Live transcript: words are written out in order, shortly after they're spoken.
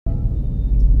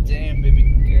Damn, baby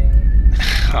girl.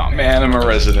 Oh man, I'm a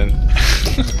resident.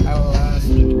 Alas,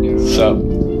 baby girl. Sup?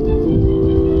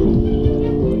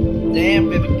 Damn,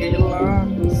 baby girl, you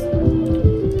lost.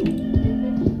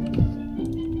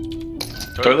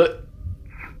 Toilet?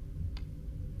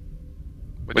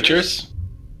 What's yours?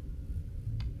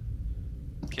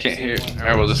 Can't hear.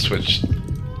 Alright, we'll just switch.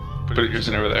 Put yours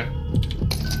in over there.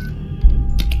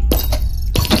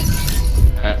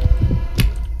 Alright.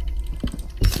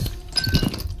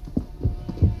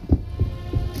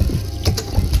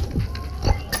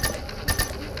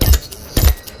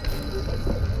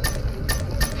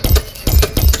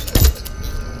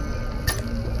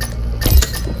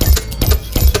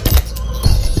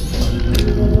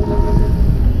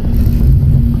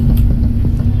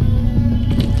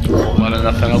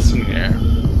 Nothing else in here.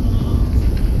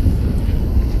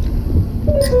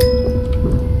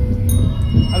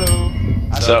 Hello.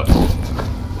 What's up?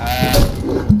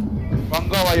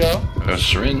 Monggo, ayo. A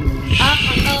syringe.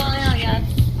 yeah.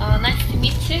 Nice to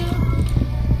meet you.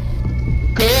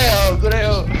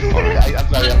 Kureo. I'm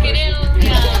sorry.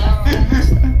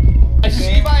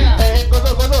 Shiba,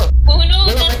 Gozo. Oh no,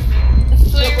 that's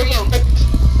sorry.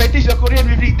 Practice your Korean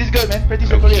with this girl, man. Practice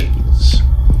your Korean.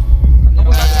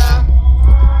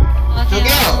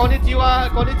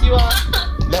 Konnichiwa.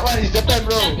 That one is Japan,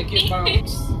 bro. Make it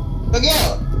bounce.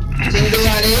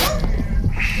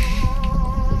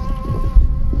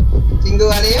 Chingu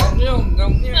ada ya?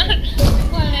 Ngong niya.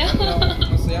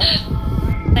 Masaya.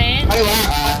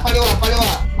 Paliwa.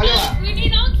 We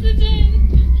need oxygen.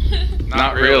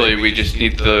 Not really, we just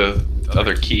need the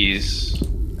other keys.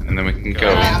 And then we can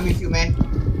go. I'm with you, man.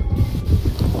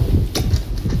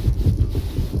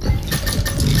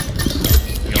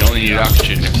 You only need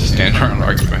oxygen if you stand around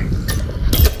arguing.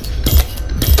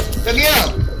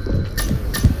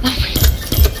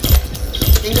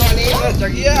 Chingu ada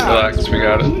ya? Relax, we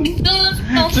got it. No.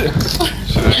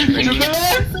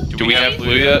 Do we have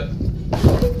blue yet?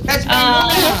 That's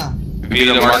my Need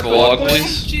to mark the log,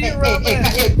 please?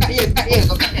 Kat ye.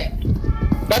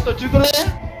 Dato' juga lah.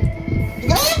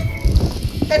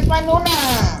 That's my Nona.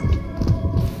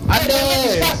 Ada.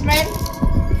 Man.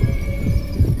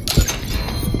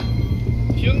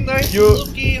 Hyundai You-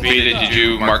 Suzuki V, did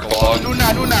you mark the log? Nuna.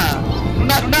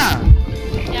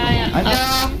 Yeah.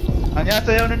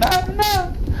 Annyeonghaseyo, Nuna.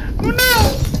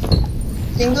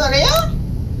 Chingu ada ya?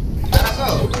 Arasa.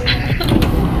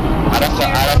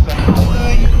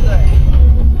 Hyundai.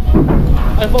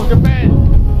 I'm from Japan.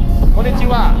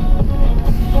 Konnichiwa.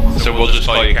 So we'll just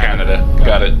call you Canada.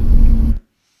 Got it.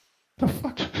 The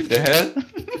fuck? The hell?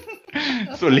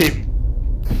 So lame.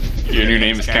 Your new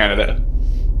name is Canada.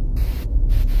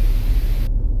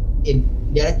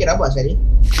 Dia nak kira apa tadi?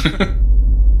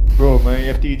 Bro, main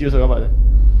FTG so apa dah?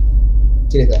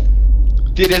 Cerita.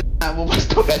 Dia nak mau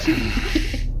masuk kat sini.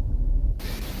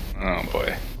 Oh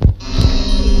boy.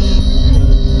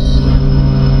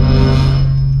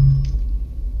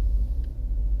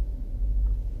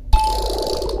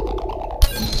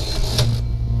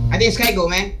 I think Sky go,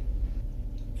 man.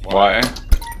 Why?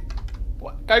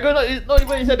 Kaigo not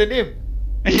even inside the name.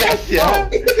 Yes, yeah.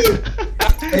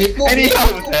 Anyhow,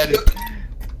 said it.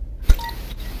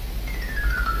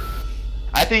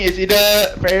 I think it's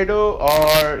either Fredo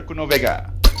or Kuno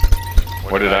Vega.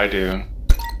 What did I do?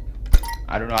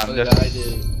 I don't know. What I'm did just. I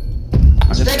do?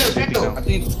 I'm just Fredo, thinking Fredo. now. I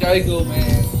think it's Skygo,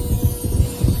 man.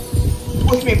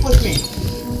 Push me.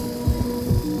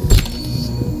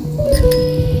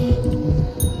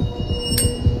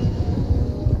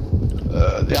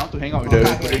 They want to hang out with the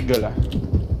Korean girl lah.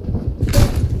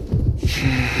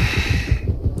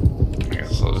 I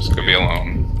guess I'll just go be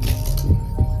alone.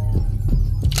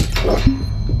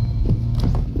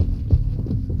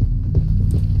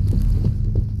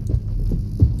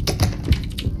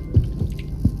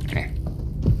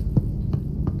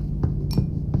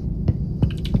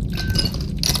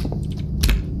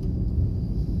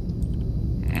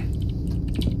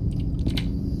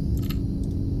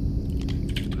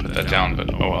 Put that down,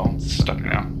 but oh well, it's stuck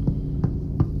now.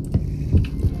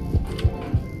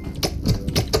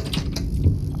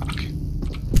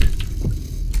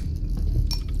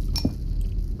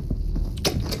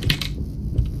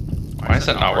 Why is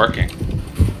that not working?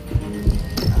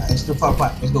 It's too far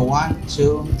apart. Let's go 1,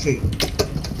 2, 3.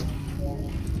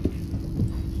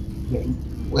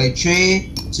 Wait,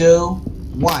 3, 2,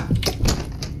 1.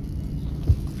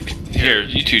 Here,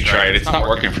 you two try it. It's not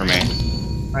working for me.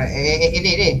 Right,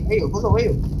 hey, where you?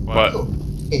 What?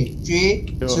 Okay,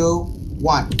 3, 2,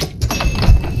 1.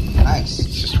 Nice.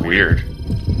 It's just weird.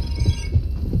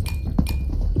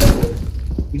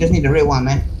 You just need the red one,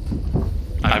 man.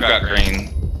 I've got green.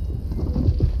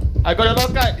 I got a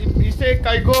lot card. It say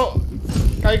Kaigo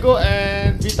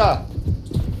and Vita.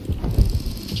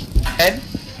 And?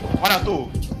 1 or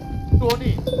 2? 2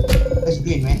 only. That's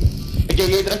green, man.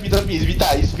 Okay, trust me, it's Vita.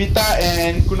 It's Vita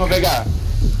and Kuno Vega.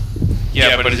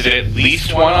 Yeah, but is it at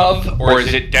least one of, or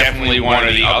is it definitely one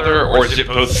or the other, or is it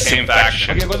both the same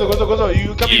faction? Okay, go.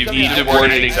 You come You in. need to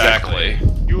word it exactly.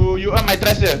 You earn my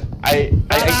trust here. I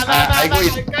go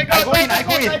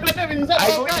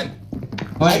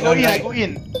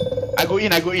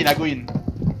in. I go in.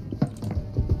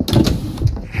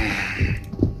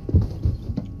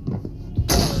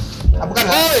 Apa kan?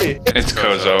 Hey! It's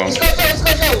Kozo. Let's go.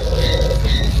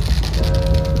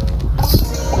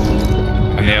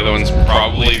 And the other one's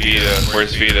probably Vita.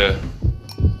 Where's Vita?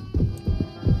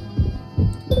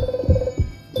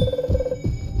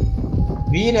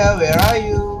 Vida, where are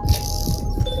you?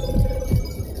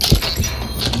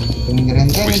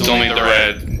 We still need the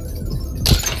red.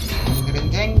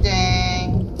 Ding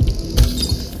ding.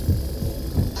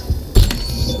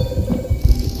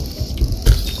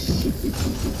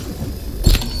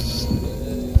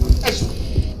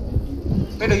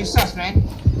 Fredo, you sus, man.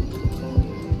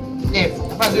 Dave,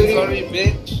 apa do Sorry,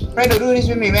 bitch. Fredo, do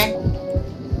this with me, man.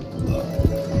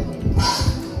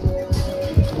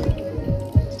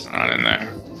 It's not in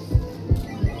there.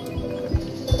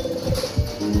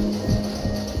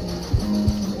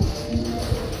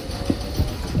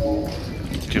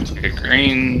 Duplicate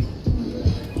green.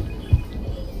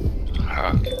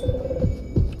 Fuck.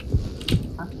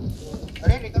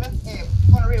 Ready, color? Hey,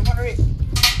 wanna read.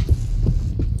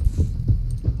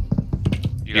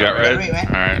 You got red?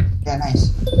 Alright. Yeah,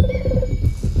 nice.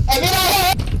 Hey, Vida!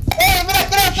 Hey, Vida,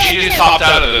 get out! She just hopped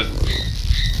out of the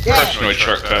Yeah. personal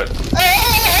shortcut.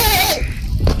 Hey!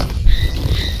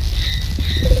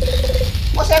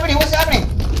 What's happening?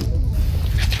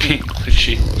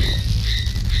 She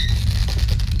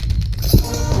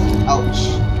Ouch.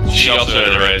 She also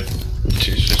has red.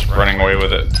 She's just running away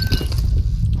with it.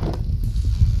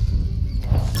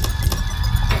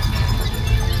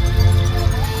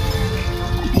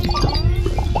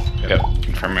 Yep,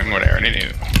 confirming what I already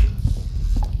knew.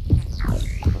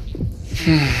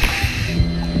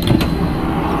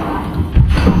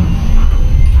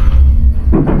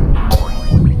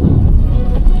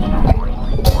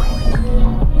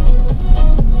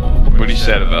 What he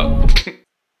said about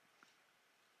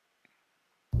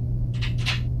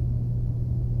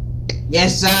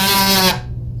Yes, sir.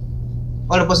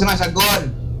 Oh, lepas senang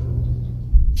shotgun.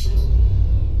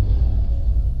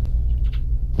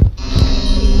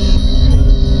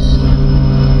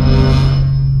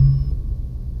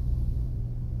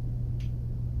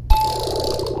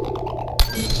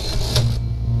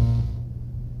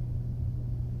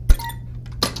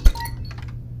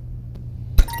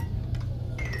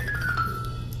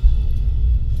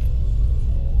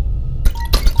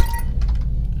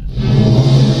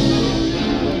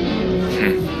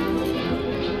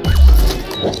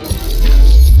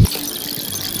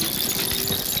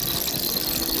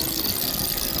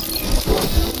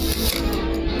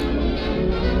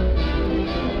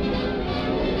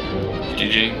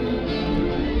 GG.